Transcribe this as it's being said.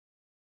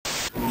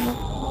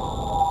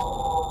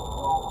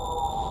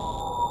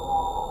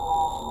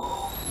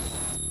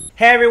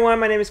Hey everyone,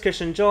 my name is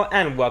Christian Joel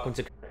and welcome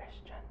to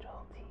Christian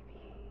Joel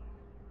TV,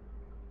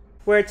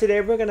 where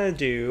today we're gonna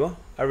do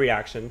a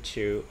reaction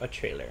to a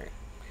trailer.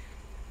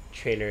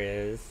 Trailer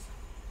is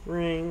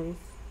Rings.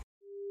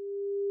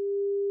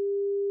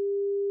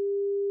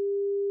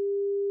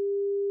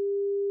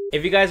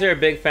 If you guys are a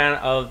big fan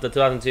of the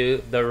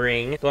 2002 The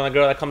Ring, the one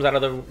girl that comes out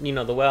of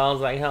the the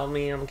wells like, help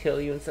me, I'm gonna kill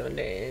you in 7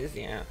 days.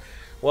 Yeah,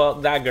 well,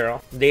 that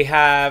girl. They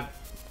have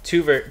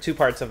two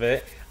parts of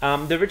it.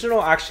 The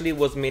original actually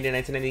was made in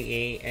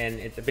 1998, and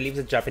I believe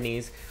it's a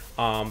Japanese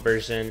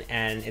version,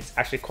 and it's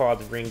actually called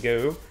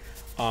Ringu,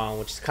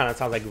 which kind of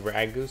sounds like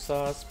ragu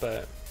sauce,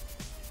 but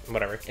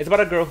whatever. It's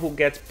about a girl who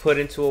gets put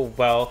into a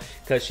well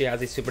because she has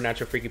these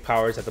supernatural freaky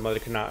powers that the mother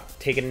cannot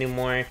take it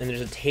anymore. And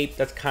there's a tape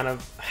that's kind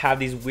of have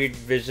these weird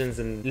visions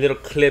and little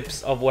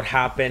clips of what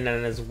happened,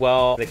 and as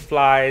well like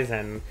flies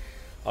and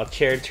a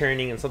chair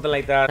turning and something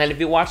like that. And if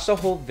you watch the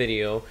whole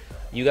video,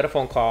 you get a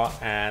phone call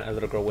and a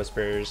little girl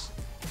whispers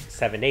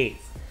 7 days,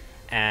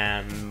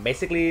 and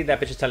basically that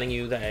bitch is telling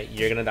you that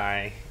you're gonna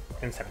die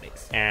in 7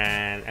 days.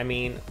 And I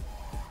mean,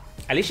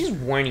 at least she's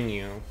warning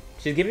you.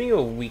 She's giving you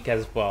a week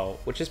as well,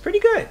 which is pretty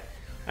good.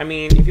 I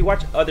mean, if you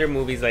watch other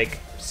movies like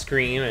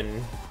Scream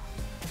and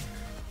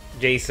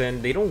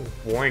Jason, they don't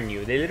warn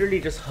you. They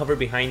literally just hover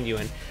behind you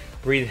and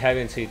breathe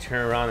heavy until you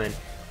turn around and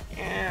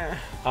yeah.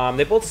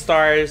 They both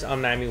stars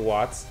Naomi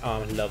Watts.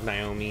 Love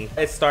Naomi.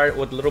 It started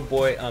with little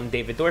boy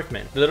David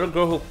Dorfman. The little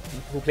girl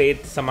who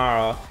played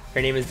Samara,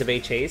 her name is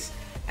Devay Chase,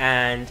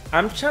 and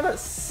I'm trying to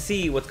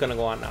see what's gonna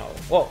go on now.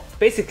 Well,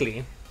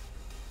 basically,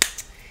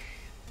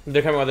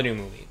 they're coming out with a new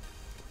movie.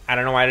 I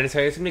don't know why I didn't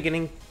tell you this in the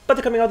beginning, but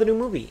they're coming out with a new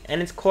movie,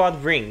 and it's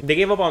called Ring. They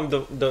gave up on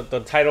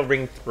the title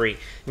Ring 3.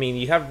 I mean,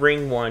 you have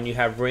Ring 1, you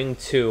have Ring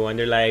 2, and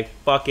they're like,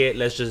 fuck it,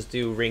 let's just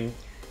do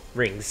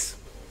Rings,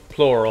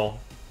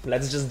 plural.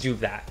 Let's just do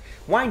that.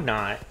 Why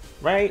not,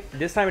 right?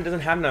 This time it doesn't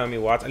have Naomi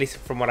Watts, at least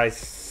from what I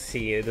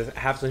see. It doesn't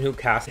have some new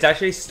cast. It's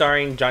actually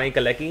starring Johnny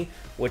Galecki,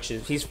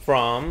 he's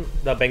from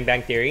The Bang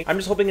Bang Theory. I'm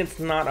just hoping it's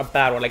not a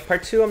bad one. Like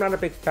part 2, I'm not a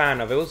big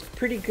fan of. It was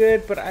pretty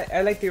good, but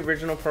I like the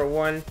original part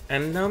 1.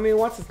 And Naomi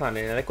Watts is not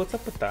in it. Like, what's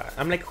up with that?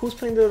 I'm like, who's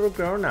playing the little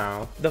girl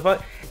now?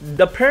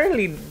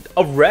 Apparently,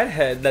 a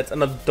redhead that's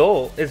an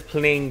adult is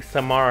playing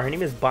Samara. Her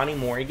name is Bonnie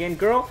Morgan.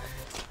 Girl,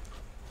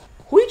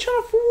 who are you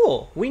trying to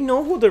fool? We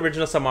know who the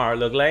original Samara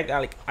looked like.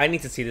 I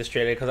need to see this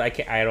trailer because I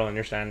don't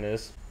understand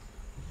this.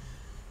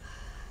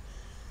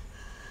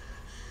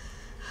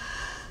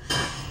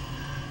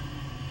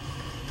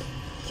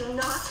 You're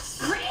not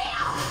real.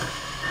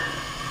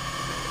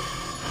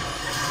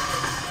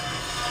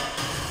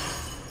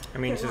 I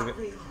mean, You're not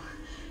real.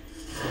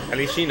 At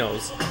least she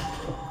knows.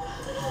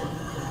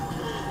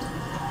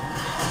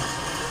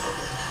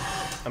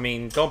 I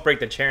mean, don't break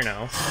the chair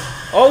now.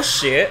 Oh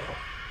shit!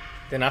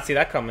 Did not see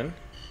that coming.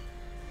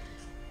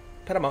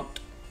 Paramount.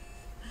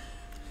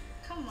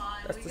 Come on.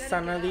 That's the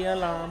sound of the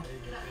alarm.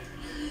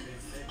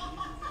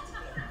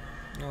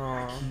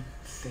 Aww.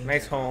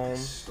 Nice home.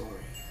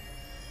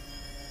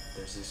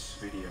 There's this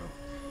video.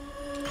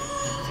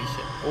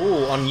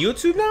 Oh, on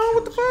YouTube now?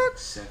 What the fuck?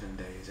 7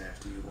 days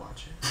after you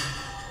watch it.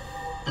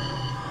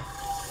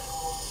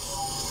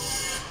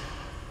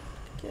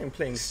 Game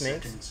playing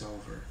snakes. Seconds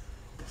over,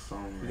 the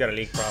phone We got a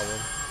leak problem.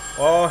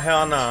 Oh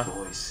hell nah. This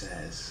voice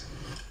says,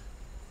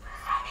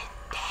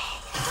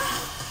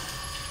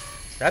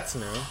 That's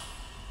new.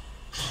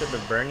 Should be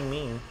burning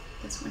me.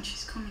 That's when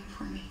she's coming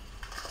for me.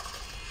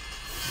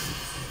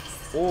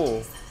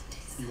 Oh.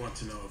 You want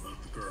to know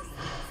about the girl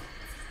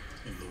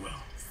in the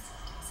well?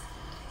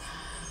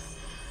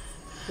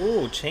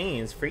 Ooh,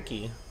 chains,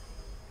 freaky.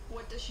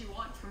 What does she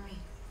want from me?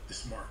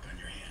 This mark on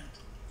your hand,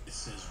 it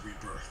says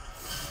rebirth.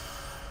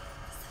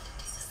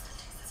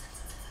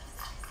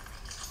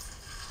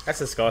 That's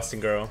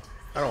disgusting, girl.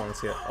 I don't want to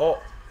see it. Oh.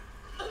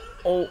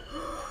 Oh.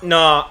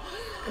 Nah.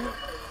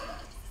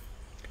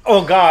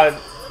 Oh god.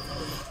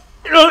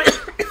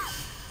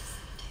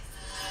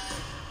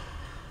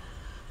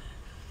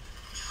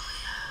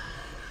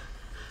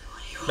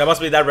 That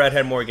must be that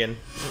redhead Morgan.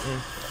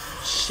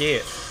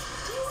 Shit.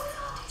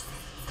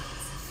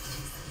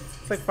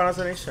 It's like Final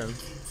Destination.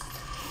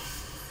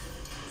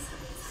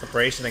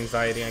 Separation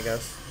anxiety, I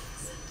guess.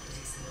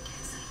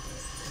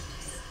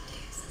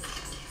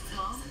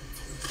 Mom?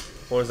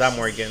 Or was that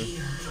Morgan?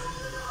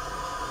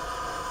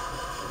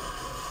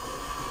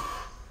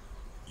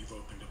 You've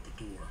opened up the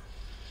door,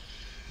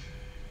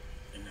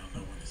 and now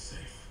no one is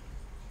safe.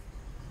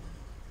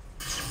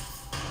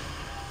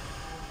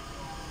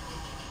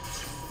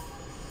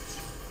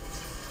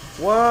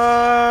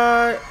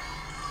 What?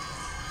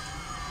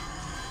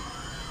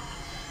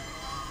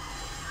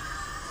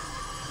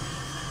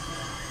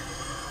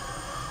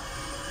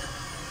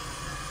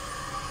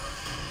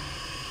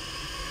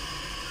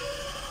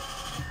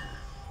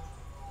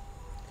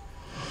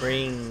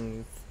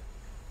 Rings.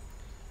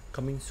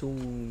 Coming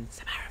soon.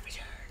 Samara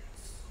returns.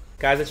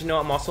 Guys, let you know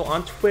I'm also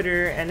on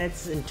Twitter, and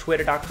it's in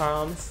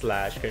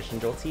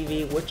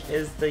twitter.com/ChristianJoelTV, which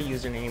is the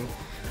username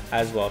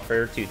as well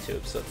for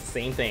YouTube. So it's the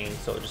same thing.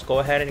 So just go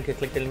ahead and you can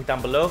click the link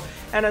down below.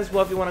 And as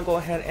well, if you want to go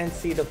ahead and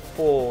see the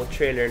full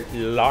trailer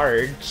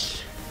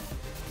large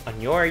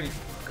on your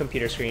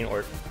computer screen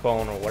or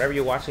phone or whatever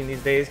you're watching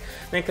these days,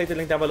 then click the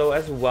link down below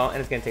as well, and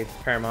it's going to take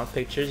the Paramount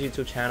Pictures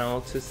YouTube channel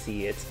to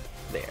see it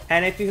there.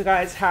 And if you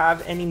guys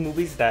have any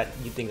movies that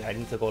you think I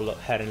need to go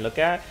ahead and look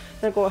at,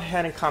 then go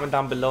ahead and comment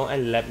down below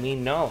and let me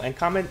know, and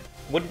comment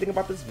what do you think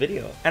about this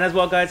video. And as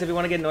well, guys, if you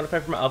want to get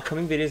notified from my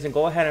upcoming videos, then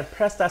go ahead and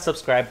press that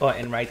subscribe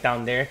button right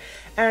down there,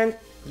 and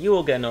you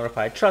will get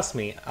notified. Trust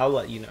me, I'll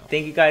let you know.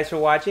 Thank you guys for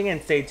watching,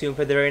 and stay tuned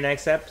for the very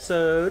next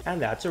episode. And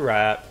that's a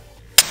wrap.